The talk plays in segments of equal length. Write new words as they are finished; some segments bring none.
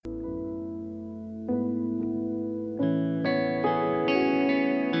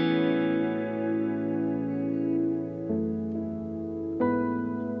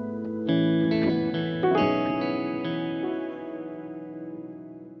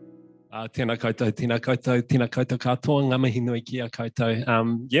Tēnā koutou katoa, ngā mihi nui ki a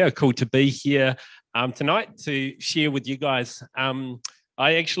koutou. Yeah, cool to be here tonight to share with you guys.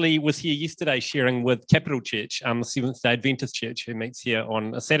 I actually was here yesterday sharing with Capital Church, the Seventh-day Adventist Church, who meets here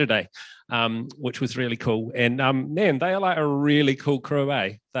on a Saturday, which was really cool. And man, they are like a really cool crew,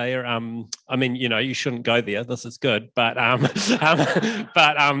 eh? They are, I mean, you know, you shouldn't go there. This is good, but they're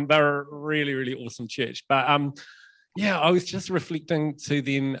a really, really awesome church. But yeah, I was just reflecting to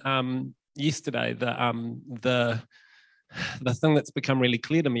them yesterday. The thing that's become really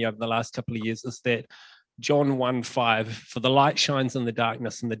clear to me over the last couple of years is that John 1:5, for the light shines in the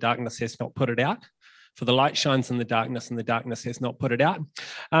darkness, and the darkness has not put it out. For the light shines in the darkness, and the darkness has not put it out.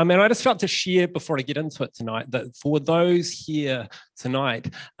 And I just felt to share before I get into it tonight that for those here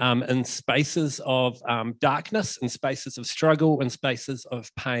tonight in spaces of darkness, in spaces of struggle, in spaces of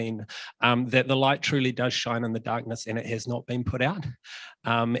pain, that the light truly does shine in the darkness and it has not been put out.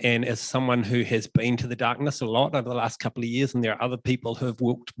 And as someone who has been to the darkness a lot over the last couple of years, and there are other people who have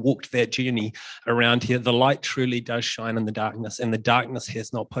walked that journey around here, the light truly does shine in the darkness, and the darkness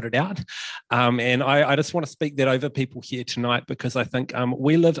has not put it out. And I just want to speak that over people here tonight, because I think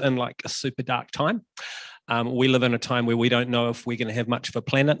we live in like a super dark time. We live in a time where we don't know if we're going to have much of a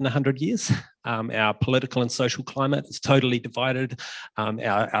planet in 100 years. Our political and social climate is totally divided.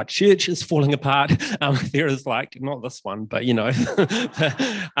 Our church is falling apart. There is like, not this one, but you know,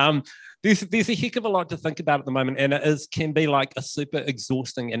 there's a heck of a lot to think about at the moment, and it can be like a super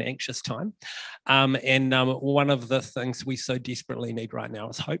exhausting and anxious time. And one of the things we so desperately need right now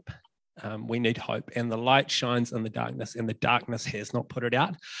is hope. We need hope, and the light shines in the darkness, and the darkness has not put it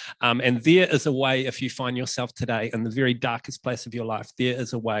out. And there is a way, if you find yourself today in the very darkest place of your life, there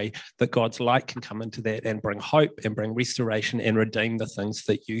is a way that God's light can come into that and bring hope and bring restoration and redeem the things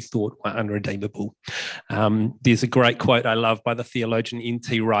that you thought were unredeemable. There's a great quote I love by the theologian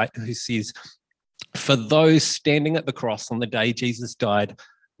N.T. Wright, who says, "For those standing at the cross on the day Jesus died,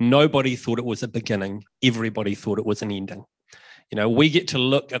 nobody thought it was a beginning, everybody thought it was an ending." You know, we get to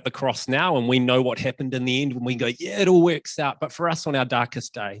look at the cross now and we know what happened in the end when we go, yeah, it all works out. But for us on our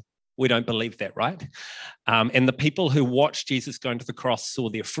darkest day, we don't believe that, right? And the people who watched Jesus going to the cross saw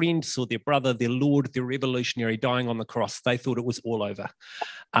their friend, saw their brother, their Lord, their revolutionary dying on the cross. They thought it was all over.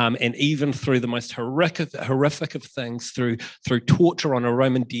 And even through the most horrific of things, through torture on a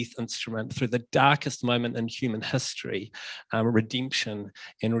Roman death instrument, through the darkest moment in human history, redemption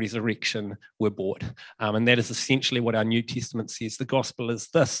and resurrection were brought. And that is essentially what our New Testament says. The gospel is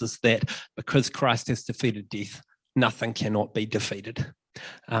this, is that because Christ has defeated death, nothing cannot be defeated.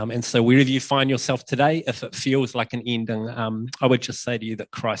 And so wherever you find yourself today, if it feels like an ending, I would just say to you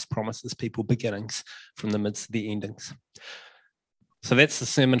that Christ promises people beginnings from the midst of the endings. So that's the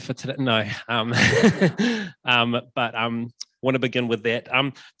sermon for today. No, but want to begin with that.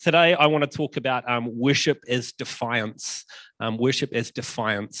 Today, I want to talk about worship as defiance. Worship as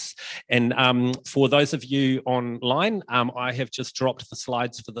defiance. And for those of you online, I have just dropped the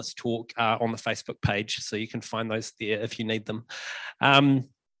slides for this talk on the Facebook page, so you can find those there if you need them. And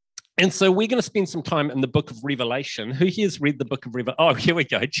so we're going to spend some time in the book of Revelation. Who here has read the book of Revelation? Oh, here we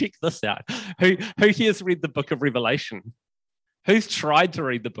go. Check this out. Who here has read the book of Revelation? Who's tried to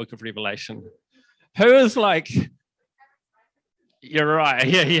read the book of Revelation? Who is like... You're right.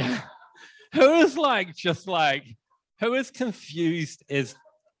 Yeah. Who is like, just like, who is confused as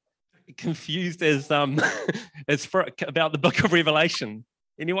as for about the book of Revelation?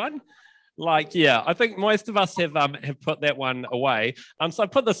 Anyone? Like, yeah, I think most of us have put that one away. So I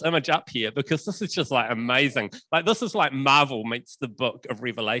put this image up here because this is just like amazing. Like, this is like Marvel meets the book of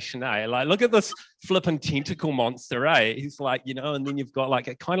Revelation, eh? Like, look at this flipping tentacle monster, eh? He's like, you know, and then you've got like,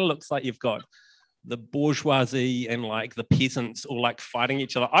 it kind of looks like you've got the bourgeoisie and like the peasants all like fighting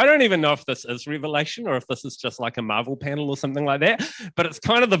each other. I don't even know if this is Revelation or if this is just like a Marvel panel or something like that, but it's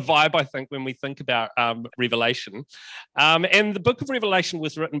kind of the vibe, I think, when we think about Revelation. And the book of Revelation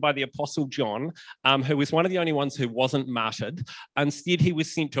was written by the Apostle John, who was one of the only ones who wasn't martyred. Instead, he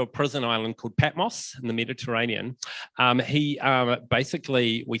was sent to a prison island called Patmos in the Mediterranean. He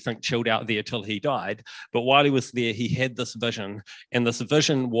basically, we think, chilled out there till he died. But while he was there, he had this vision, and this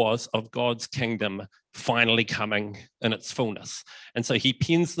vision was of God's kingdom finally coming in its fullness. And so he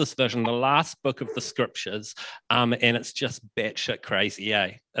pens this vision, the last book of the scriptures, and it's just batshit crazy,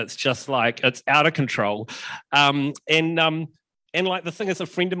 eh? It's just like, it's out of control. And like the thing is, a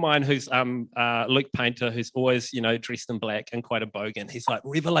friend of mine who's Luke Painter, who's always, you know, dressed in black and quite a bogan, he's like,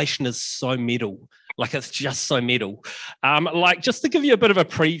 Revelation is so metal. Like, it's just so metal. Like, just to give you a bit of a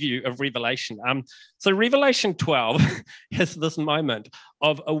preview of Revelation. So Revelation 12 has this moment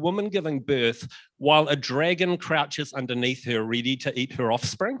of a woman giving birth while a dragon crouches underneath her, ready to eat her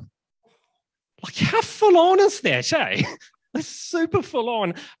offspring. Like, how full on is that, eh? It's super full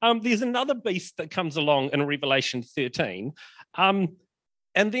on. There's another beast that comes along in Revelation 13. And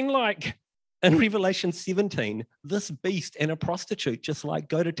then, like, in Revelation 17, this beast and a prostitute just like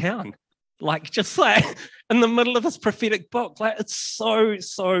go to town. Like, just like in the middle of this prophetic book, like it's so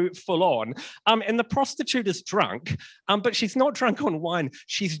full on. And the prostitute is drunk, but she's not drunk on wine.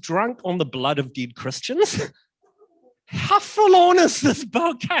 She's drunk on the blood of dead Christians. How full on is this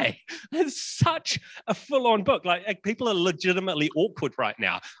book, hey? It's such a full on book. Like, people are legitimately awkward right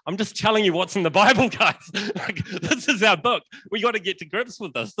now. I'm just telling you what's in the Bible, guys. Like, this is our book. We got to get to grips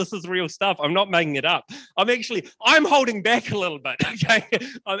with this. This is real stuff. I'm not making it up. I'm holding back a little bit, okay?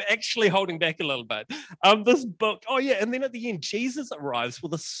 I'm actually holding back a little bit. This book, oh yeah, and then at the end, Jesus arrives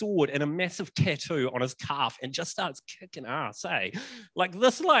with a sword and a massive tattoo on his calf and just starts kicking ass, eh?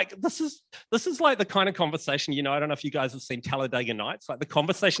 This is like the kind of conversation, I don't know if you guys have seen Talladega Nights, like the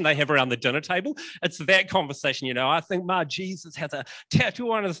conversation they have around the dinner table. It's that conversation, I think Jesus has a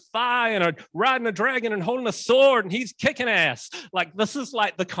tattoo on his thigh and riding a dragon and holding a sword and he's kicking ass. Like, this is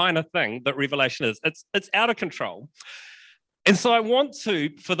like the kind of thing that Revelation is. It's out of control. And so I want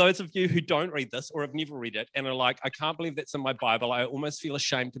to, for those of you who don't read this or have never read it and are like, I can't believe that's in my Bible, I almost feel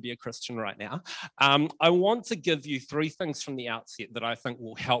ashamed to be a Christian right now. I want to give you 3 things from the outset that I think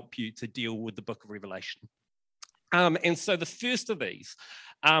will help you to deal with the book of Revelation. And so the first of these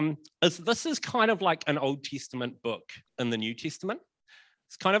is this is kind of like an Old Testament book in the New Testament.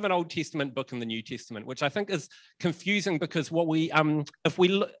 It's kind of an Old Testament book in the New Testament, which I think is confusing because what if we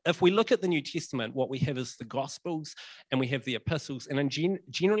look at the New Testament, what we have is the Gospels and we have the epistles, and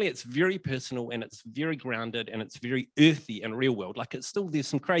generally it's very personal and it's very grounded and it's very earthy and real world. Like, there's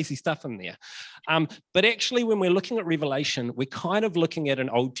some crazy stuff in there. But actually, when we're looking at Revelation, we're kind of looking at an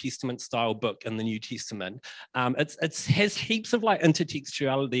Old Testament style book in the New Testament. It has heaps of like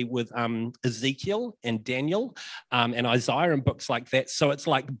intertextuality with Ezekiel and Daniel and Isaiah and books like that. So it's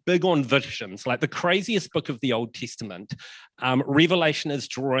like big on visions, like the craziest book of the Old Testament. Revelation is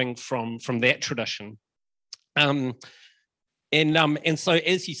drawing from that tradition. And so,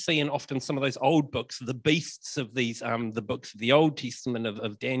 as you see in often some of those old books, the beasts of these, the books of the Old Testament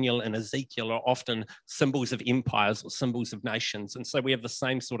of Daniel and Ezekiel are often symbols of empires or symbols of nations. And so we have the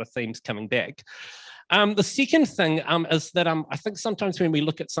same sort of themes coming back. The second thing is that I think sometimes when we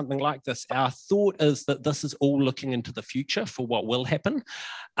look at something like this, our thought is that this is all looking into the future for what will happen.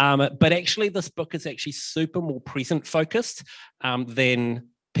 But actually, this book is actually super more present focused than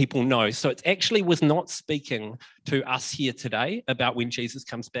people know. So it actually was not speaking to us here today about when Jesus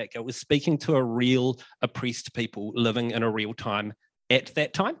comes back. It was speaking to a real oppressed people living in a real time at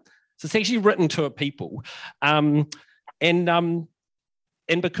that time. So it's actually written to a people. And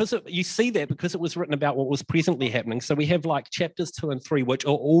because you see that because it was written about what was presently happening. So we have like chapters 2 and 3, which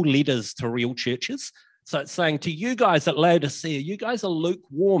are all letters to real churches. So it's saying to you guys at Laodicea, you guys are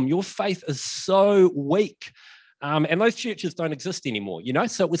lukewarm. Your faith is so weak. And those churches don't exist anymore,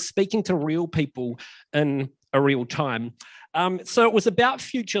 So it was speaking to real people in a real time. So it was about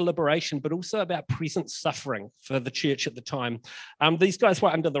future liberation, but also about present suffering for the church at the time. These guys were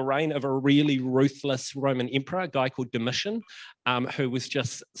under the reign of a really ruthless Roman emperor, a guy called Domitian, who was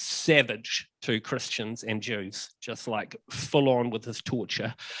just savage to Christians and Jews, just like full on with his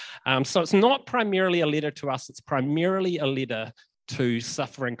torture. So it's not primarily a letter to us, it's primarily a letter to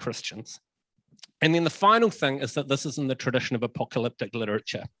suffering Christians. And then the final thing is that this is in the tradition of apocalyptic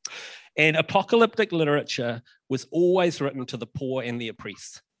literature. And apocalyptic literature was always written to the poor and the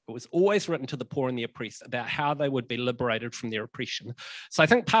oppressed. It was always written to the poor and the oppressed about how they would be liberated from their oppression. So I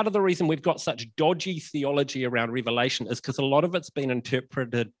think part of the reason we've got such dodgy theology around Revelation is because a lot of it's been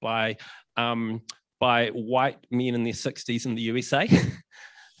interpreted by white men in their 60s in the USA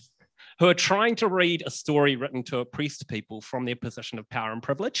who are trying to read a story written to oppressed people from their position of power and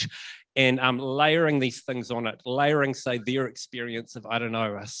privilege and layering these things on it, say, their experience of, I don't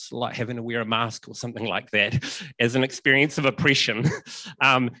know, like having to wear a mask or something like that as an experience of oppression.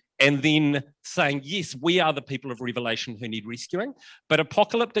 And then saying, yes, we are the people of Revelation who need rescuing. But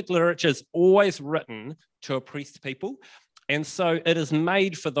apocalyptic literature is always written to oppressed people. And so it is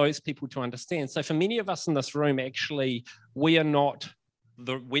made for those people to understand. So for many of us in this room, actually, we are not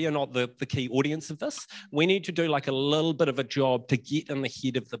the key audience of this. We need to do like a little bit of a job to get in the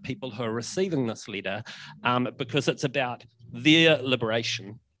head of the people who are receiving this letter because it's about their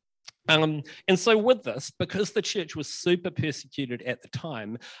liberation. And so with this, because the church was super persecuted at the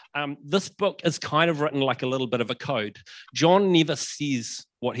time, this book is kind of written like a little bit of a code. John never says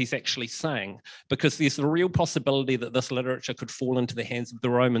what he's actually saying because there's a real possibility that this literature could fall into the hands of the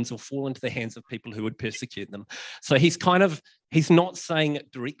Romans or fall into the hands of people who would persecute them. So he's not saying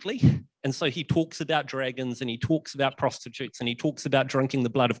it directly, And so he talks about dragons and he talks about prostitutes and he talks about drinking the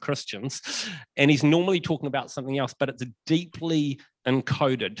blood of Christians. And he's normally talking about something else, but it's deeply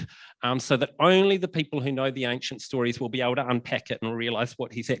encoded so that only the people who know the ancient stories will be able to unpack it and realize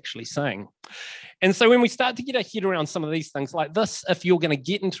what he's actually saying. And so when we start to get our head around some of these things like this, if you're going to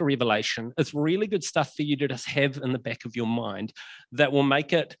get into Revelation, it's really good stuff for you to just have in the back of your mind that will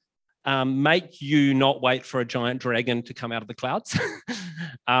make you not wait for a giant dragon to come out of the clouds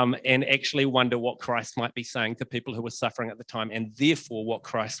and actually wonder what Christ might be saying to people who were suffering at the time, and therefore what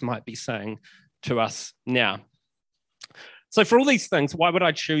Christ might be saying to us now. So for all these things, why would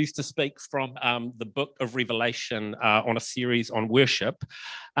I choose to speak from the book of Revelation on a series on worship?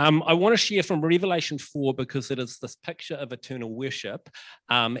 I want to share from Revelation 4 because it is this picture of eternal worship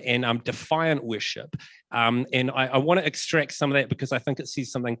and defiant worship. And I want to extract some of that because I think it says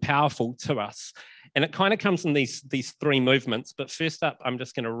something powerful to us. And it kind of comes in these three movements. But first up, I'm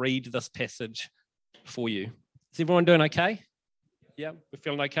just going to read this passage for you. Is everyone doing okay? Yeah, we're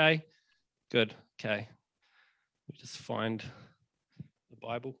feeling okay? Good, okay. Just find the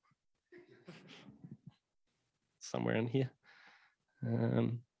Bible somewhere in here.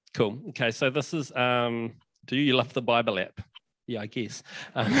 Cool. Okay, so this is, do you love the Bible app? Yeah, I guess.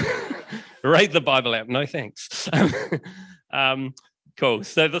 Rate the Bible app. No, thanks. Cool.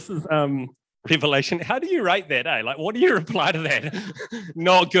 So this is Revelation. How do you rate that, eh? Like, what do you reply to that?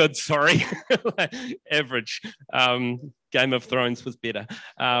 Not good, sorry. Average. Game of Thrones was better.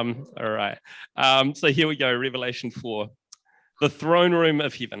 All right. So here we go, Revelation 4. The throne room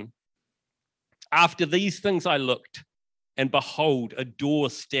of heaven. After these things I looked, and behold, a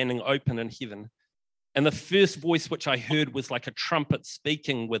door standing open in heaven. And the first voice which I heard was like a trumpet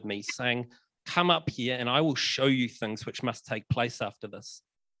speaking with me, saying, "Come up here, and I will show you things which must take place after this."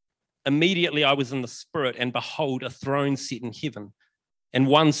 Immediately I was in the Spirit, and behold, a throne set in heaven. And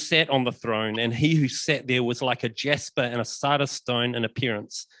one sat on the throne, and he who sat there was like a jasper and a sardis stone in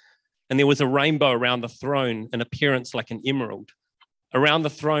appearance. And there was a rainbow around the throne, in appearance like an emerald. Around the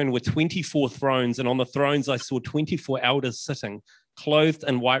throne were 24 thrones, and on the thrones I saw 24 elders sitting, clothed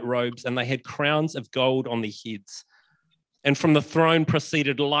in white robes, and they had crowns of gold on their heads. And from the throne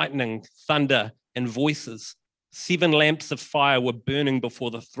proceeded lightning, thunder, and voices. 7 lamps of fire were burning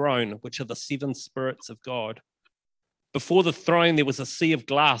before the throne, which are the 7 spirits of God. Before the throne, there was a sea of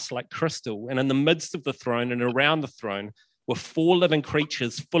glass like crystal, and in the midst of the throne and around the throne were 4 living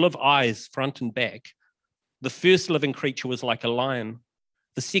creatures full of eyes, front and back. The first living creature was like a lion,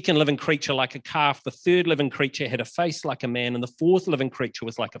 the second living creature like a calf, the third living creature had a face like a man, and the fourth living creature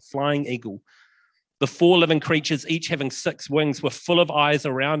was like a flying eagle. The 4 living creatures, each having 6 wings, were full of eyes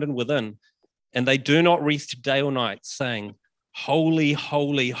around and within, and they do not rest day or night, saying, "Holy,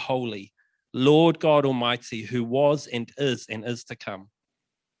 holy, holy, Lord God Almighty, who was and is to come."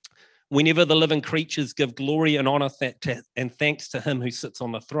 Whenever the living creatures give glory and honor and thanks to him who sits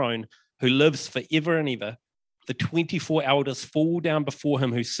on the throne, who lives forever and ever, the 24 elders fall down before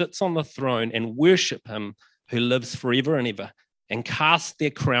him who sits on the throne and worship him who lives forever and ever, and cast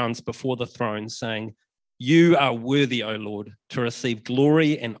their crowns before the throne, saying, "You are worthy, O Lord, to receive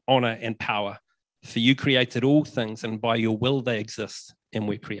glory and honor and power, for you created all things, and by your will they exist and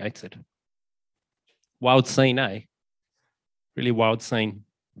were created." Wild scene, eh? Really wild scene.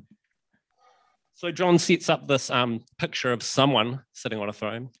 So John sets up this picture of someone sitting on a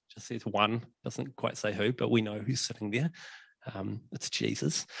throne. Just says one, doesn't quite say who, but we know who's sitting there. It's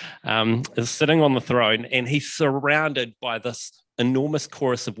Jesus, is sitting on the throne, and he's surrounded by this enormous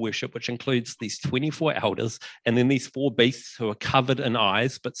chorus of worship, which includes these 24 elders and then these 4 beasts who are covered in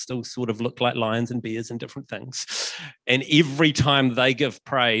eyes, but still sort of look like lions and bears and different things. And every time they give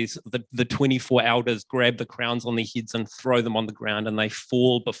praise, the 24 elders grab the crowns on their heads and throw them on the ground, and they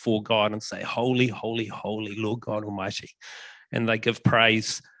fall before God and say, "Holy, holy, holy, Lord God Almighty." And they give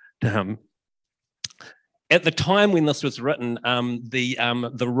praise to him. At the time when this was written,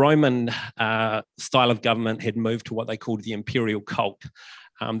 the Roman style of government had moved to what they called the imperial cult.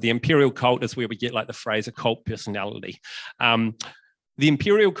 The imperial cult is where we get like the phrase a cult personality. The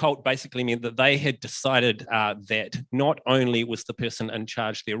imperial cult basically meant that they had decided that not only was the person in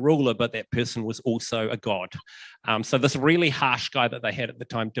charge their ruler, but that person was also a god. So this really harsh guy that they had at the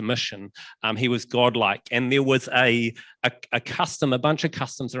time, Domitian, he was godlike, and there was a bunch of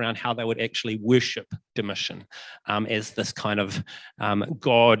customs around how they would actually worship Domitian as this kind of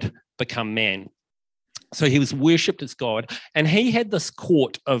god become man. So he was worshipped as God, and he had this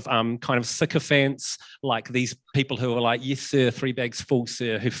court of kind of sycophants, like these people who were like, "Yes, sir, 3 bags full,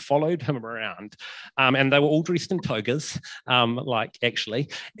 sir," who followed him around. And they were all dressed in togas, and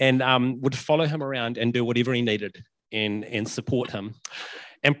would follow him around and do whatever he needed and support him.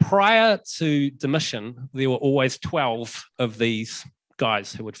 And prior to Domitian, there were always 12 of these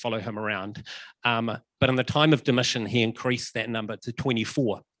guys who would follow him around. But in the time of Domitian, he increased that number to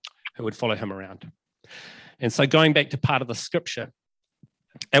 24 who would follow him around. And so going back to part of the scripture,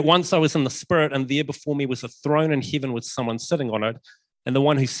 at once I was in the spirit, and there before me was a throne in heaven with someone sitting on it. And the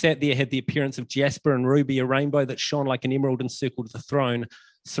one who sat there had the appearance of jasper and ruby, a rainbow that shone like an emerald encircled the throne.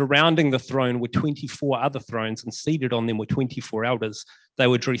 Surrounding the throne were 24 other thrones, and seated on them were 24 elders. They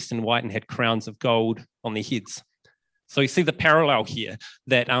were dressed in white and had crowns of gold on their heads. So you see the parallel here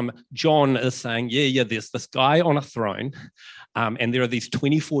that John is saying, there's this guy on a throne, and there are these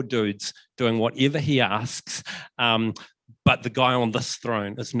 24 dudes doing whatever he asks, but the guy on this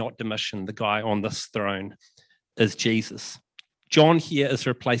throne is not Domitian. The guy on this throne is Jesus. John here is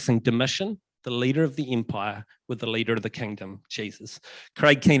replacing Domitian, the leader of the empire, with the leader of the kingdom, Jesus.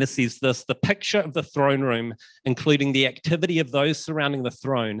 Craig Keener says this: the picture of the throne room, including the activity of those surrounding the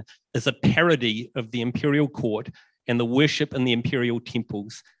throne, is a parody of the imperial court and the worship in the imperial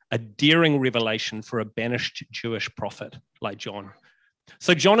temples, a daring revelation for a banished Jewish prophet like John.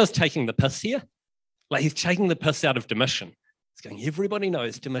 So John is taking the piss here. Like, he's taking the piss out of Domitian. He's going, everybody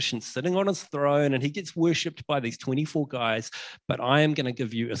knows Domitian's sitting on his throne and he gets worshipped by these 24 guys, but I am going to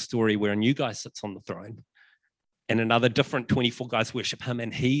give you a story where a new guy sits on the throne and another different 24 guys worship him,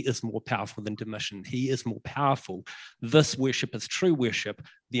 and he is more powerful than Domitian. He is more powerful. This worship is true worship.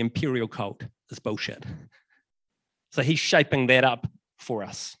 The imperial cult is bullshit. So he's shaping that up for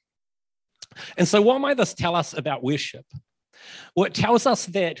us. And so what might this tell us about worship? Well, it tells us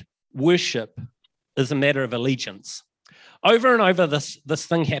that worship is a matter of allegiance. Over and over, this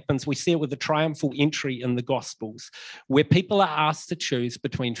thing happens. We see it with the triumphal entry in the Gospels, where people are asked to choose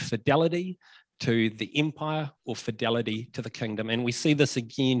between fidelity to the empire or fidelity to the kingdom. And we see this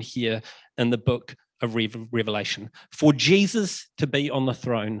again here in the book of Revelation. For Jesus to be on the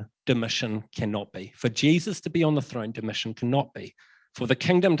throne, Domitian cannot be. For Jesus to be on the throne, Domitian cannot be. For the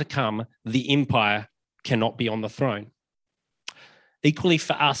kingdom to come, the empire cannot be on the throne. Equally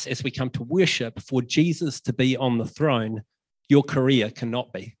for us, as we come to worship, for Jesus to be on the throne, your career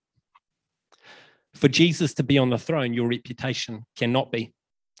cannot be. For Jesus to be on the throne, your reputation cannot be.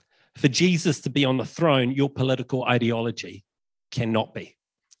 For Jesus to be on the throne, your political ideology cannot be.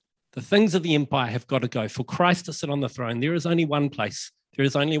 The things of the empire have got to go. For Christ to sit on the throne, there is only one place, there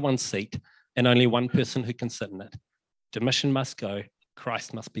is only one seat, and only one person who can sit in it. Domitian must go,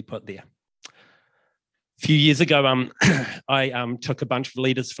 Christ must be put there. A few years ago, I took a bunch of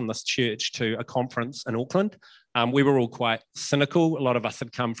leaders from this church to a conference in Auckland. We were all quite cynical. A lot of us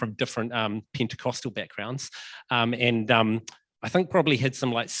had come from different Pentecostal backgrounds, and I think probably had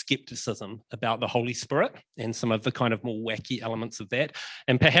some like skepticism about the Holy Spirit and some of the kind of more wacky elements of that.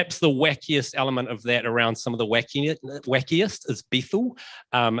 And perhaps the wackiest element of that around some of the wackiest is Bethel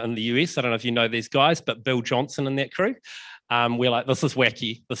in the US. I don't know if you know these guys, but Bill Johnson and that crew. We're like, this is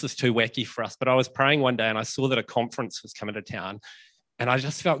wacky. This is too wacky for us. But I was praying one day and I saw that a conference was coming to town. And I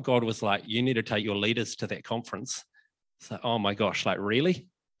just felt God was like, you need to take your leaders to that conference. So, oh my gosh, like, really?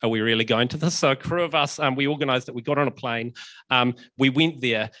 Are we really going to this? So a crew of us, we organised it. We got on a plane. We went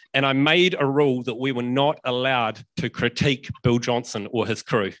there, and I made a rule that we were not allowed to critique Bill Johnson or his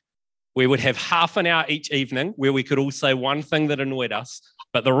crew. We would have half an hour each evening where we could all say one thing that annoyed us,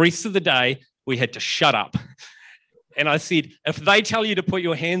 but the rest of the day, we had to shut up. And I said, if they tell you to put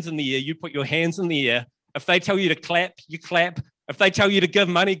your hands in the air, you put your hands in the air. If they tell you to clap, you clap. If they tell you to give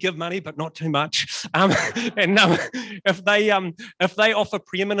money, but not too much. If they offer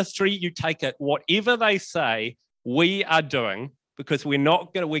prayer ministry, you take it. Whatever they say, we are doing, because we're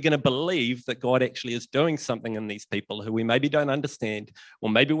going to believe that God actually is doing something in these people who we maybe don't understand or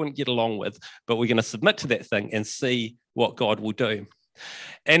maybe wouldn't get along with, but we're going to submit to that thing and see what God will do.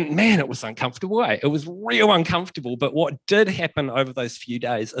 And man, it was uncomfortable. It was real uncomfortable. But what did happen over those few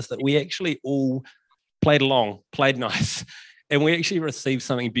days is that we actually all played along, played nice. And we actually received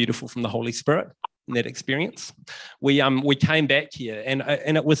something beautiful from the Holy Spirit in that experience. We came back here, and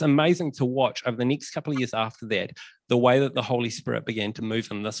it was amazing to watch over the next couple of years after that, the way that the Holy Spirit began to move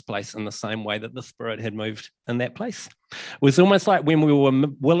in this place in the same way that the Spirit had moved in that place. It was almost like when we were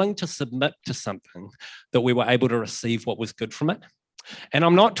willing to submit to something, that we were able to receive what was good from it. And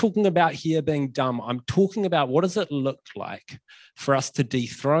I'm not talking about here being dumb. I'm talking about what does it look like for us to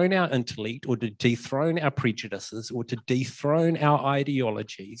dethrone our intellect or to dethrone our prejudices or to dethrone our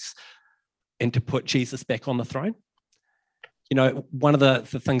ideologies and to put Jesus back on the throne. You know, one of the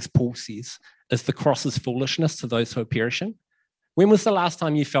things Paul says is the cross is foolishness to those who are perishing. When was the last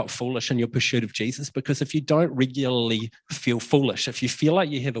time you felt foolish in your pursuit of Jesus? Because if you don't regularly feel foolish, if you feel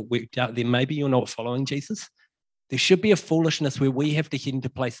like you have it worked out, then maybe you're not following Jesus. There should be a foolishness where we have to head into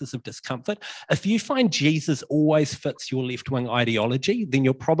places of discomfort. If you find Jesus always fits your left-wing ideology, then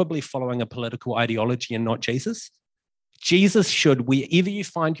you're probably following a political ideology and not Jesus. Jesus should, wherever you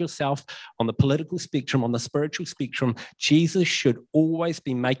find yourself on the political spectrum, on the spiritual spectrum, Jesus should always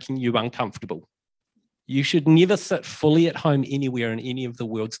be making you uncomfortable. You should never sit fully at home anywhere in any of the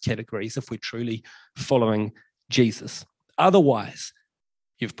world's categories if we're truly following Jesus. Otherwise,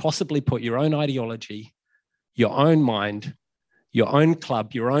 you've possibly put your own ideology, your own mind, your own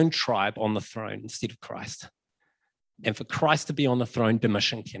club, your own tribe on the throne instead of Christ. And for Christ to be on the throne,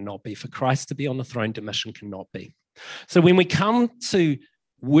 Domitian cannot be. For Christ to be on the throne, Domitian cannot be. So when we come to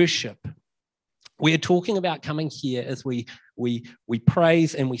worship, we are talking about coming here as we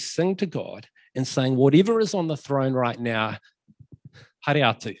praise and we sing to God and saying, whatever is on the throne right now, haere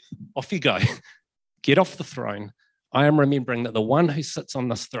atu, off you go. Get off the throne. I am remembering that the one who sits on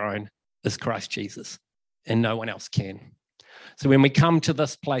this throne is Christ Jesus, and no one else can. So when we come to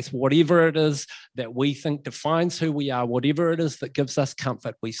this place, whatever it is that we think defines who we are, whatever it is that gives us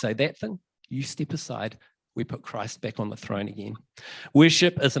comfort, we say that thing, you step aside, we put Christ back on the throne again.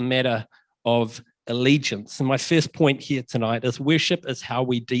 Worship is a matter of allegiance. And my first point here tonight is worship is how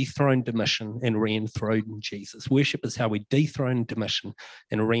we dethrone Domitian and re-enthrone Jesus. Worship is how we dethrone Domitian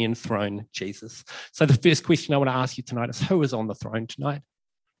and re-enthrone Jesus. So the first question I want to ask you tonight is, who is on the throne tonight?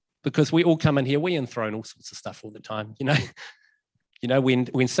 Because we all come in here, we enthrone all sorts of stuff all the time, you know. You know, when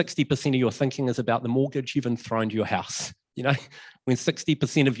 60% of your thinking is about the mortgage, you've enthroned your house. You know, when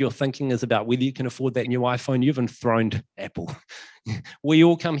 60% of your thinking is about whether you can afford that new iPhone, you've enthroned Apple. We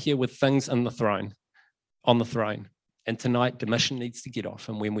all come here with things on the throne. And tonight, Domitian needs to get off.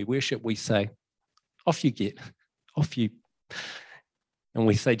 And when we worship, we say, off you get, off you. And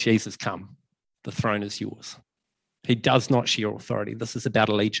we say, Jesus, come. The throne is yours. He does not share authority. This is about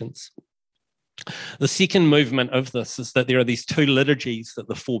allegiance. The second movement of this is that there are these two liturgies that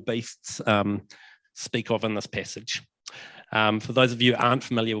the four beasts speak of in this passage. For those of you who aren't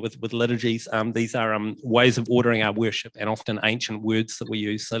familiar with liturgies, these are ways of ordering our worship and often ancient words that we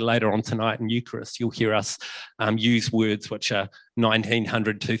use. So later on tonight in Eucharist, you'll hear us use words which are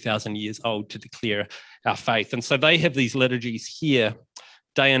 1900, 2000 years old to declare our faith. And so they have these liturgies here.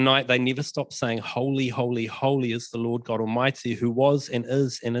 Day and night, they never stop saying, holy, holy, holy is the Lord God Almighty, who was and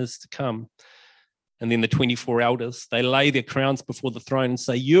is to come. And then the 24 elders, they lay their crowns before the throne and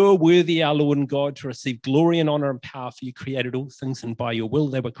say, you're worthy, our Lord and God, to receive glory and honor and power, for you created all things, and by your will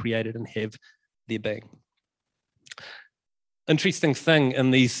they were created and have their being. Interesting thing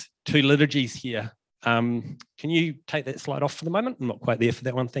in these two liturgies here. Can you take that slide off for the moment? I'm not quite there for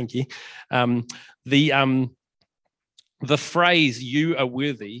that one, thank you. The phrase, you are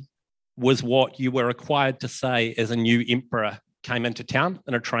worthy, was what you were required to say as a new emperor came into town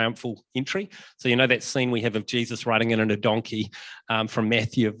in a triumphal entry. So you know that scene we have of Jesus riding in a donkey from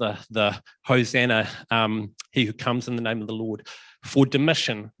Matthew of the Hosanna, he who comes in the name of the Lord. For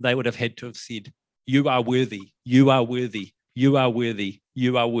Domitian, they would have had to have said, you are worthy, you are worthy, you are worthy,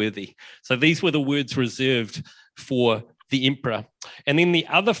 you are worthy. So these were the words reserved for the emperor. And then the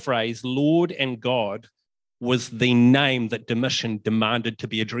other phrase, Lord and God, was the name that Domitian demanded to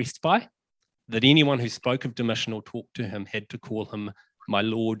be addressed by, that anyone who spoke of Domitian or talked to him had to call him my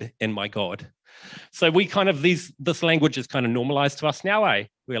Lord and my God. So we kind of, this language is kind of normalized to us now, eh?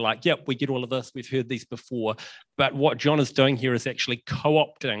 We're like, yep, we get all of this, we've heard these before. But what John is doing here is actually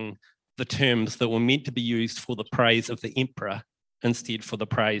co-opting the terms that were meant to be used for the praise of the emperor instead for the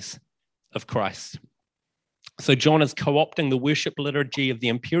praise of Christ. So John is co-opting the worship liturgy of the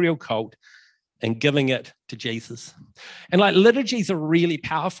imperial cult and giving it to Jesus. And like liturgies are really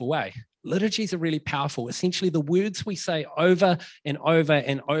powerful, eh? Liturgies are really powerful. Essentially, the words we say over and over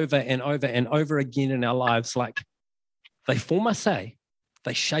and over and over and over again in our lives, like they form us, eh?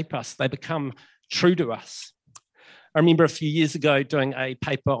 They shape us. They become true to us. I remember a few years ago doing a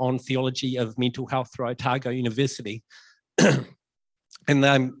paper on theology of mental health through Otago University.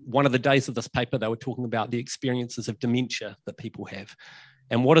 And one of the days of this paper, they were talking about the experiences of dementia that people have.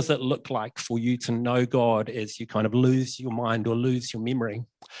 And what does it look like for you to know God as you kind of lose your mind or lose your memory?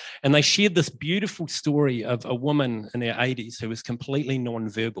 And they shared this beautiful story of a woman in her 80s who was completely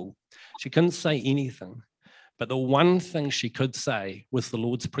non-verbal. She couldn't say anything, but the one thing she could say was the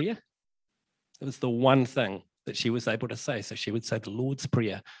Lord's Prayer. It was the one thing that she was able to say. So she would say the Lord's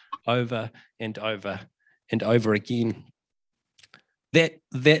Prayer over and over and over again. That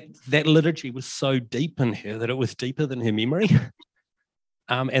liturgy was so deep in her that it was deeper than her memory.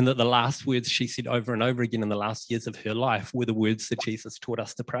 And that the last words she said over and over again in the last years of her life were the words that Jesus taught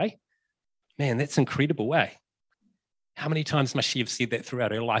us to pray. Man, that's incredible, eh? How many times must she have said that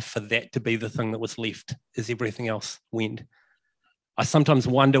throughout her life for that to be the thing that was left as everything else went? I sometimes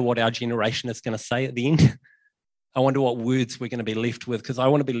wonder what our generation is going to say at the end. I wonder what words we're going to be left with, because I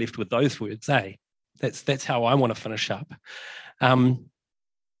want to be left with those words, eh? That's how I want to finish up.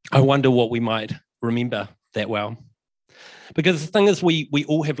 I wonder what we might remember that well. Because the thing is, we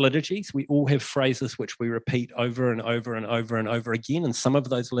all have liturgies. We all have phrases which we repeat over and over and over and over again. And some of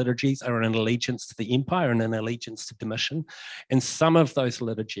those liturgies are in allegiance to the empire and in allegiance to Domitian. And some of those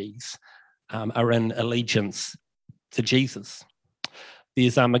liturgies are in allegiance to Jesus.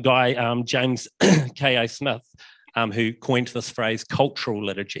 There's a guy, James K.A. Smith, who coined this phrase, cultural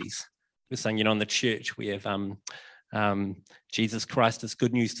liturgies. We're saying, in the church we have Jesus Christ is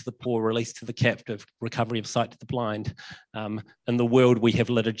good news to the poor, release to the captive, recovery of sight to the blind. In the world, we have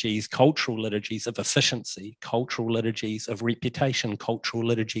liturgies, cultural liturgies of efficiency, cultural liturgies of reputation, cultural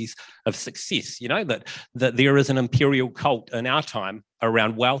liturgies of success. That there is an imperial cult in our time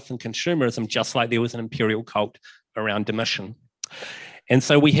around wealth and consumerism, just like there was an imperial cult around Domitian. And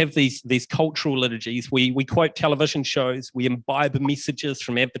so we have these cultural liturgies. We quote television shows, we imbibe messages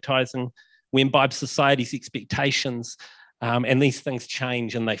from advertising, we imbibe society's expectations, and these things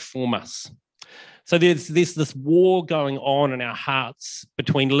change and they form us. So there's this war going on in our hearts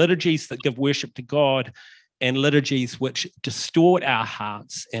between liturgies that give worship to God and liturgies which distort our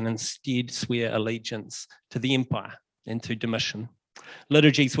hearts and instead swear allegiance to the empire and to Domitian.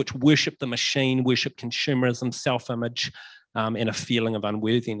 Liturgies which worship the machine, worship consumerism, self-image, and a feeling of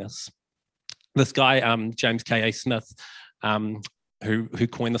unworthiness. This guy, James K.A. Smith, who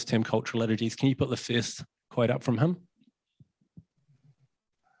coined this term cultural liturgies, can you put the first quote up from him?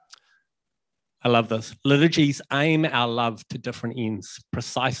 I love this. Liturgies aim our love to different ends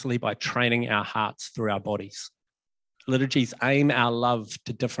precisely by training our hearts through our bodies. Liturgies aim our love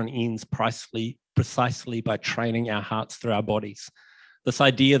to different ends precisely by training our hearts through our bodies. This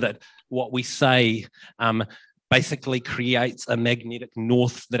idea that what we say basically creates a magnetic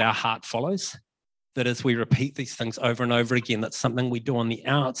north that our heart follows, that as we repeat these things over and over again, that's something we do on the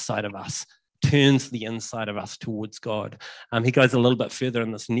outside of us, turns the inside of us towards God. He goes a little bit further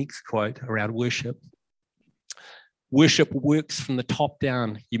in this next quote around worship. Worship works from the top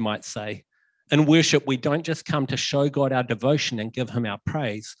down, you might say. In worship, we don't just come to show God our devotion and give him our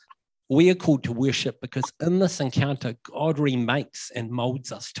praise. We are called to worship because in this encounter, God remakes and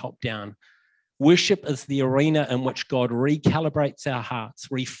molds us top down. Worship is the arena in which God recalibrates our hearts,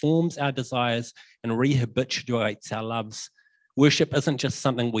 reforms our desires, and rehabituates our loves. Worship isn't just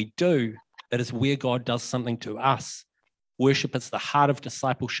something we do, it is where God does something to us. Worship is the heart of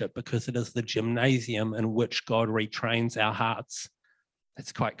discipleship because it is the gymnasium in which God retrains our hearts.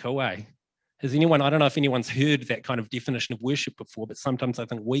 That's quite cool, eh? I don't know if anyone's heard that kind of definition of worship before, but sometimes I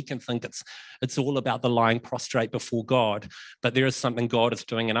think we can think it's all about the lying prostrate before God, but there is something God is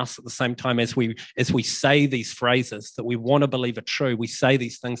doing in us at the same time as we say these phrases that we want to believe are true. We say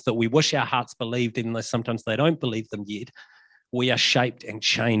these things that we wish our hearts believed, even though sometimes they don't believe them yet. We are shaped and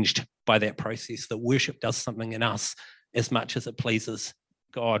changed by that process, that worship does something in us as much as it pleases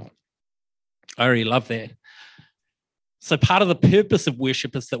God. I really love that. So part of the purpose of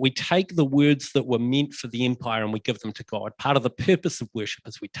worship is that we take the words that were meant for the empire and we give them to God. Part of the purpose of worship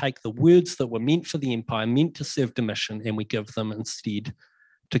is we take the words that were meant for the empire, meant to serve Domitian, and we give them instead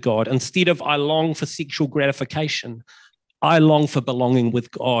to God. Instead of I long for sexual gratification, I long for belonging with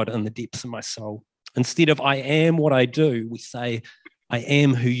God in the depths of my soul. Instead of I am what I do, we say, I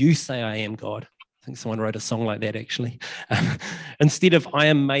am who you say I am, God. I think someone wrote a song like that, actually. Instead of I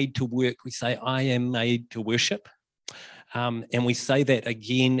am made to work, we say I am made to worship. And we say that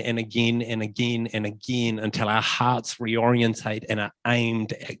again and again and again and again until our hearts reorientate and are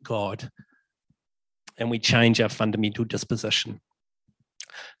aimed at God. And we change our fundamental disposition.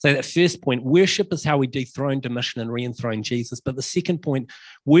 So that first point, worship is how we dethrone Domitian and re-enthrone Jesus. But the second point,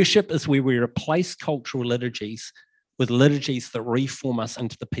 worship is where we replace cultural liturgies with liturgies that reform us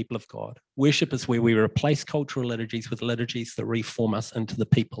into the people of God. Worship is where we replace cultural liturgies with liturgies that reform us into the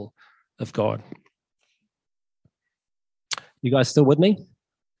people of God. You guys still with me?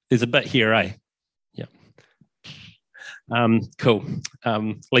 There's a bit here, eh? Yeah. Cool.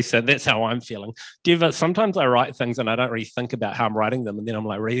 Lisa, that's how I'm feeling. Sometimes I write things and I don't really think about how I'm writing them, and then I'm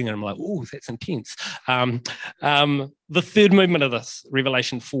like reading and I'm like, oh, that's intense. The third movement of this,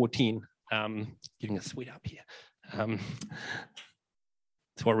 Revelation 4:10, getting a sweat up here.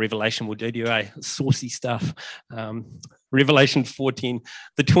 That's what Revelation will do to you, eh? Saucy stuff. Revelation 4:10,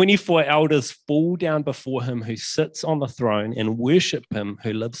 the 24 elders fall down before him who sits on the throne and worship him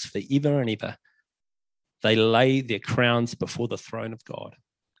who lives forever and ever. They lay their crowns before the throne of God.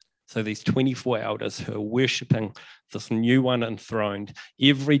 So these 24 elders who are worshipping this new one enthroned,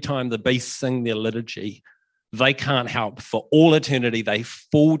 every time the beasts sing their liturgy, they can't help. For all eternity, they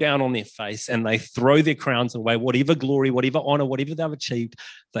fall down on their face and they throw their crowns away, whatever glory, whatever honor, whatever they've achieved,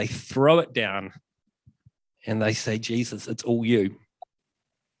 they throw it down and they say, Jesus, it's all you.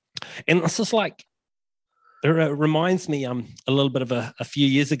 And this is like, it reminds me a little bit of a few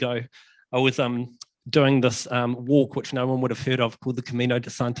years ago, I was doing this walk, which no one would have heard of, called the Camino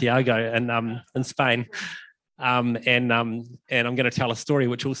de Santiago in Spain. And I'm going to tell a story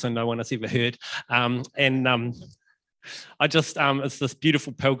which also no one has ever heard. I just, it's this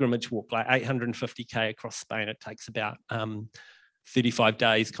beautiful pilgrimage walk, like 850k across Spain. It takes about 35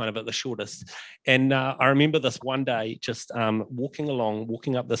 days, kind of at the shortest. And I remember this one day just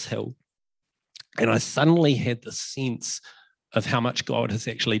walking up this hill, and I suddenly had the sense of how much God has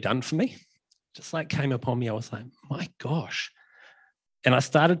actually done for me. Just like came upon me, I was like, my gosh. And I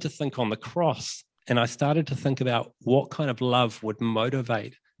started to think on the cross, and I started to think about what kind of love would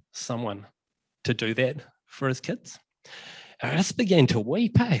motivate someone to do that for his kids. And I just began to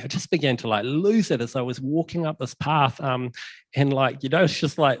weep. I just began to like lose it as I was walking up this path. And like, you know, it's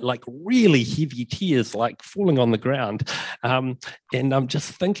just like really heavy tears, like falling on the ground. And I'm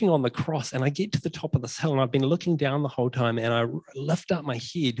just thinking on the cross, and I get to the top of this hill, and I've been looking down the whole time, and I lift up my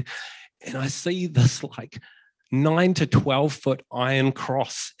head and I see this like 9 to 12 foot iron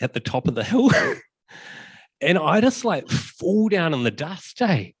cross at the top of the hill. And I just like fall down in the dust,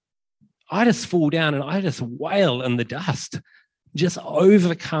 I just fall down and I just wail in the dust, just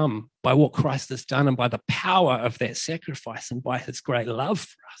overcome by what Christ has done and by the power of that sacrifice and by his great love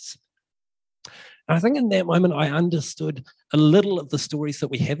for us. And I think in that moment, I understood a little of the stories that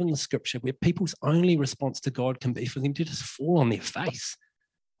we have in the scripture, where people's only response to God can be for them to just fall on their face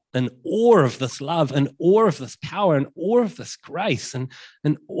in awe of this love, in awe of this power, in awe of this grace, and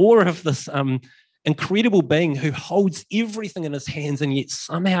in awe of this incredible being who holds everything in his hands and yet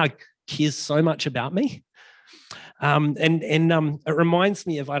somehow cares so much about me. It reminds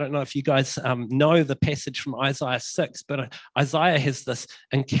me of, I don't know if you guys know the passage from Isaiah 6, but Isaiah has this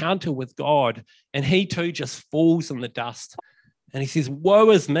encounter with God, and he too just falls in the dust. And he says,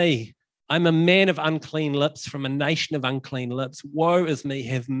 woe is me. I'm a man of unclean lips, from a nation of unclean lips. Woe is me.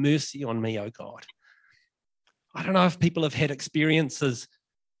 Have mercy on me, O God. I don't know if people have had experiences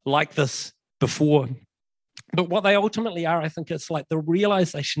like this before, but what they ultimately are, I think it's like the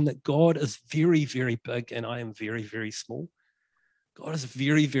realization that God is very, very big and I am very, very small. God is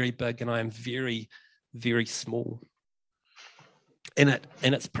very, very big and I am very, very small. And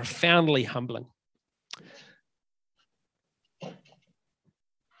it's profoundly humbling.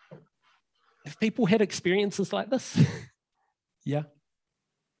 Have people had experiences like this? Yeah.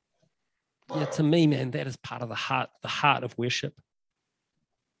 Yeah, to me, man, that is part of the heart of worship.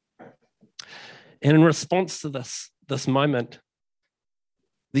 And in response to this moment,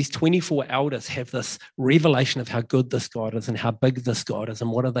 these 24 elders have this revelation of how good this God is and how big this God is.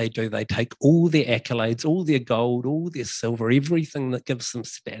 And what do? They take all their accolades, all their gold, all their silver, everything that gives them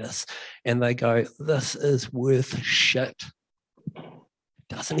status, and they go, this is worth shit. It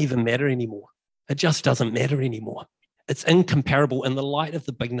doesn't even matter anymore. It just doesn't matter anymore. It's incomparable in the light of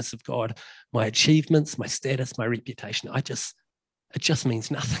the bigness of God. My achievements, my status, my reputation, it just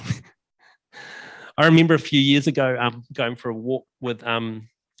means nothing. I remember a few years ago going for a walk with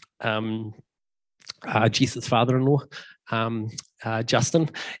Jesus' father-in-law, Justin,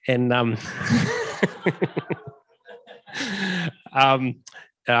 and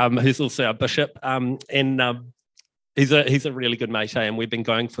who's also our bishop, he's a really good mate, and we've been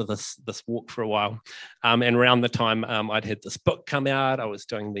going for this walk for a while. And around the time I'd had this book come out, I was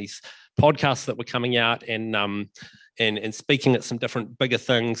doing these podcasts that were coming out, and speaking at some different bigger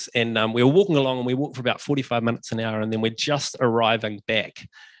things. And we were walking along, and we walked for about 45 minutes an hour, and then we're just arriving back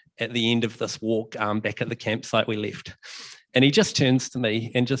at the end of this walk, back at the campsite we left. And he just turns to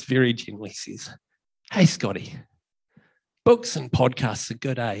me and just very gently says, hey, Scotty, books and podcasts are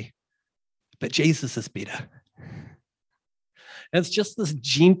good, but Jesus is better. And it's just this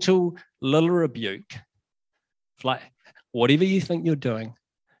gentle little rebuke. Like, whatever you think you're doing,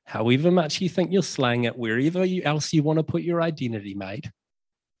 however much you think you're slaying it, wherever else you want to put your identity, mate,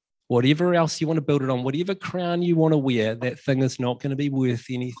 whatever else you want to build it on, whatever crown you want to wear, that thing is not going to be worth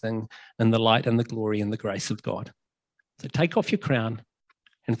anything in the light and the glory and the grace of God. So take off your crown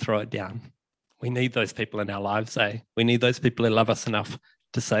and throw it down. We need those people in our lives, We need those people who love us enough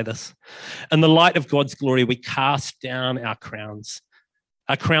to say this. In the light of God's glory, we cast down our crowns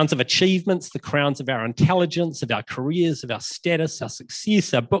of achievements, the crowns of our intelligence, of our careers, of our status, our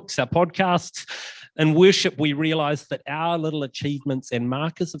success, our books, our podcasts, In worship, we realize that our little achievements and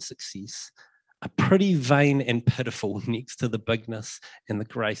markers of success are pretty vain and pitiful next to the bigness and the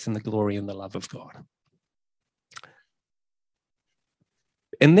grace and the glory and the love of God.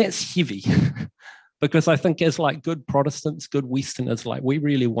 And that's heavy because I think as like good Protestants, good Westerners, like we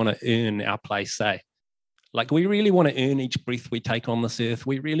really want to earn our place, Like we really want to earn each breath we take on this earth.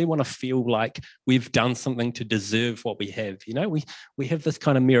 We really want to feel like we've done something to deserve what we have. You know, we have this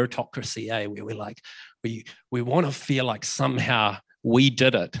kind of meritocracy, where we're like, we want to feel like somehow we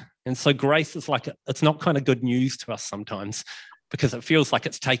did it. And so grace is like, it's not kind of good news to us sometimes because it feels like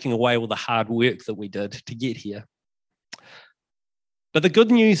it's taking away all the hard work that we did to get here. But the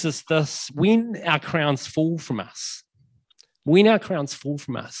good news is this: when our crowns fall from us,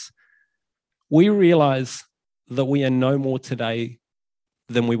 we realize that we are no more today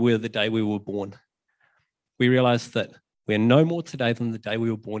than we were the day we were born. We realize that we're no more today than the day we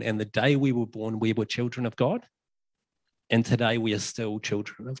were born, and the day we were born, we were children of God, and today we are still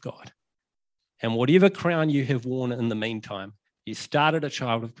children of God. And whatever crown you have worn in the meantime, you started a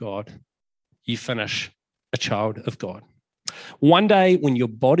child of God, you finish a child of God. One day when your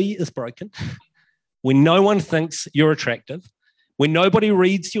body is broken, when no one thinks you're attractive, when nobody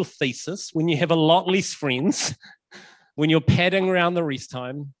reads your thesis, when you have a lot less friends, when you're padding around the rest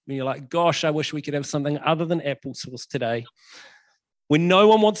time, when you're like, gosh, I wish we could have something other than applesauce today. When no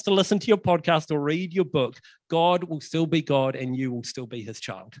one wants to listen to your podcast or read your book, God will still be God and you will still be his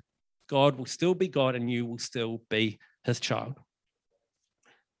child. God will still be God and you will still be his child.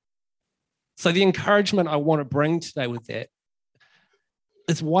 So the encouragement I want to bring today with that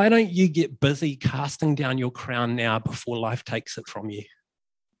is, why don't you get busy casting down your crown now before life takes it from you?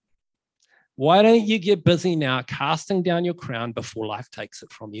 Why don't you get busy now casting down your crown before life takes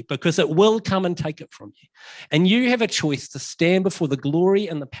it from you? Because it will come and take it from you. And you have a choice to stand before the glory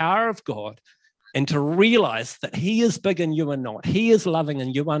and the power of God and to realize that he is big and you are not. He is loving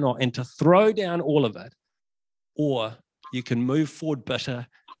and you are not, and to throw down all of it. Or you can move forward bitter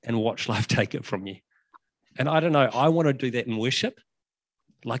and watch life take it from you. And I don't know, I want to do that in worship.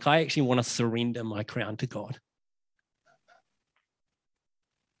 Like I actually want to surrender my crown to God.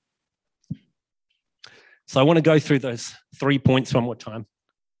 So I want to go through those 3 points one more time.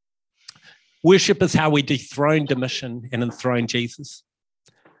 Worship is how we dethrone Domitian and enthrone Jesus.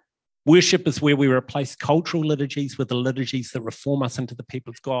 Worship is where we replace cultural liturgies with the liturgies that reform us into the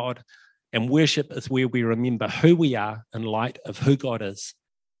people of God. And worship is where we remember who we are in light of who God is.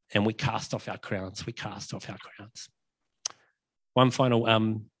 And we cast off our crowns. One final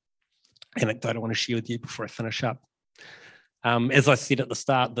anecdote I want to share with you before I finish up. As I said at the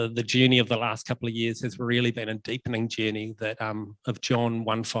start, the journey of the last couple of years has really been a deepening journey that of John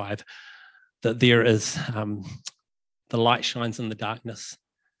 1:5, that there is the light shines in the darkness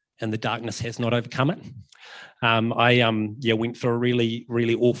and the darkness has not overcome it. I went through a really,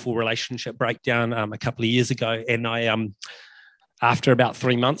 really awful relationship breakdown a couple of years ago, and I after about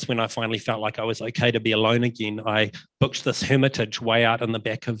 3 months, when I finally felt like I was okay to be alone again, I booked this hermitage way out in the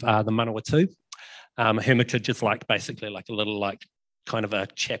back of the Manawatu. Hermitage is basically like a little kind of a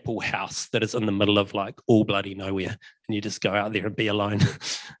chapel house that is in the middle of all bloody nowhere, and you just go out there and be alone.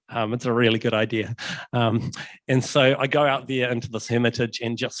 It's a really good idea. And so I go out there into this hermitage,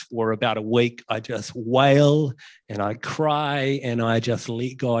 and just for about a week, I just wail and I cry and I just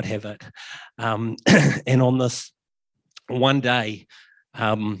let God have it. And on this one day,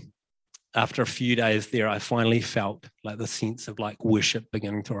 after a few days there, I finally felt the sense of worship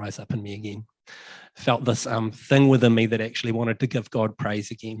beginning to rise up in me again. Felt this thing within me that actually wanted to give God praise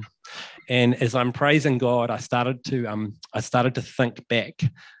again. And as I'm praising God, I started to think back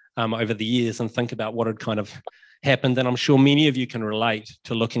over the years and think about what had kind of happened. And I'm sure many of you can relate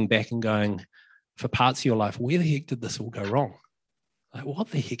to looking back and going, for parts of your life, where the heck did this all go wrong? What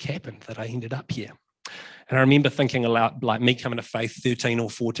the heck happened that I ended up here? And I remember thinking aloud, me coming to faith 13 or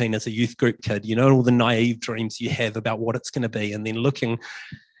 14 as a youth group kid, all the naive dreams you have about what it's going to be, and then looking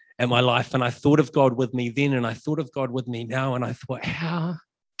at my life, and I thought of God with me then, and I thought of God with me now, and I thought, how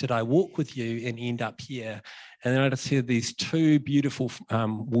did I walk with you and end up here? And then I just heard these two beautiful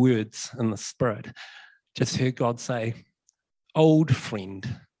words in the Spirit. Just heard God say, old friend,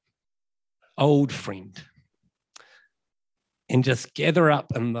 and just gather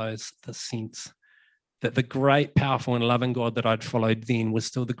up in the sense that the great, powerful, and loving God that I'd followed then was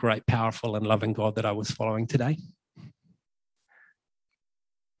still the great, powerful, and loving God that I was following today.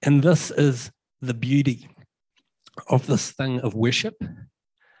 And this is the beauty of this thing of worship,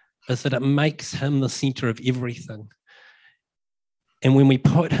 is that it makes him the center of everything. And when we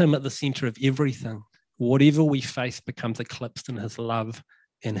put him at the center of everything, whatever we face becomes eclipsed in his love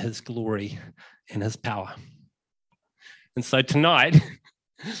and his glory and his power. And so tonight,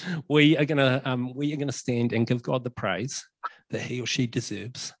 we are gonna stand and give God the praise that he or she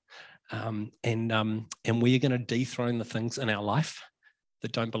deserves. And we are going to dethrone the things in our life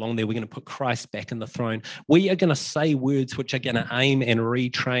that don't belong there. We're going to put Christ back in the throne. We are going to say words which are going to aim and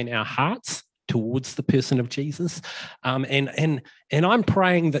retrain our hearts towards the person of Jesus. And I'm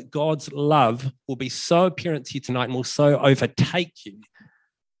praying that God's love will be so apparent to you tonight and will so overtake you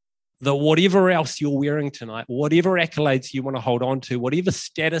that whatever else you're wearing tonight, whatever accolades you want to hold on to, whatever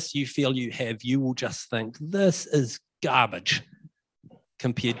status you feel you have, you will just think, this is garbage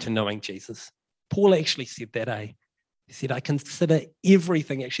compared to knowing Jesus. Paul actually said that, He said, I consider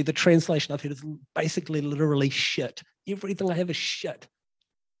everything, actually, the translation I've heard is basically literally shit. Everything I have is shit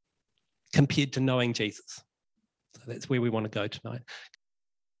compared to knowing Jesus. So that's where we want to go tonight.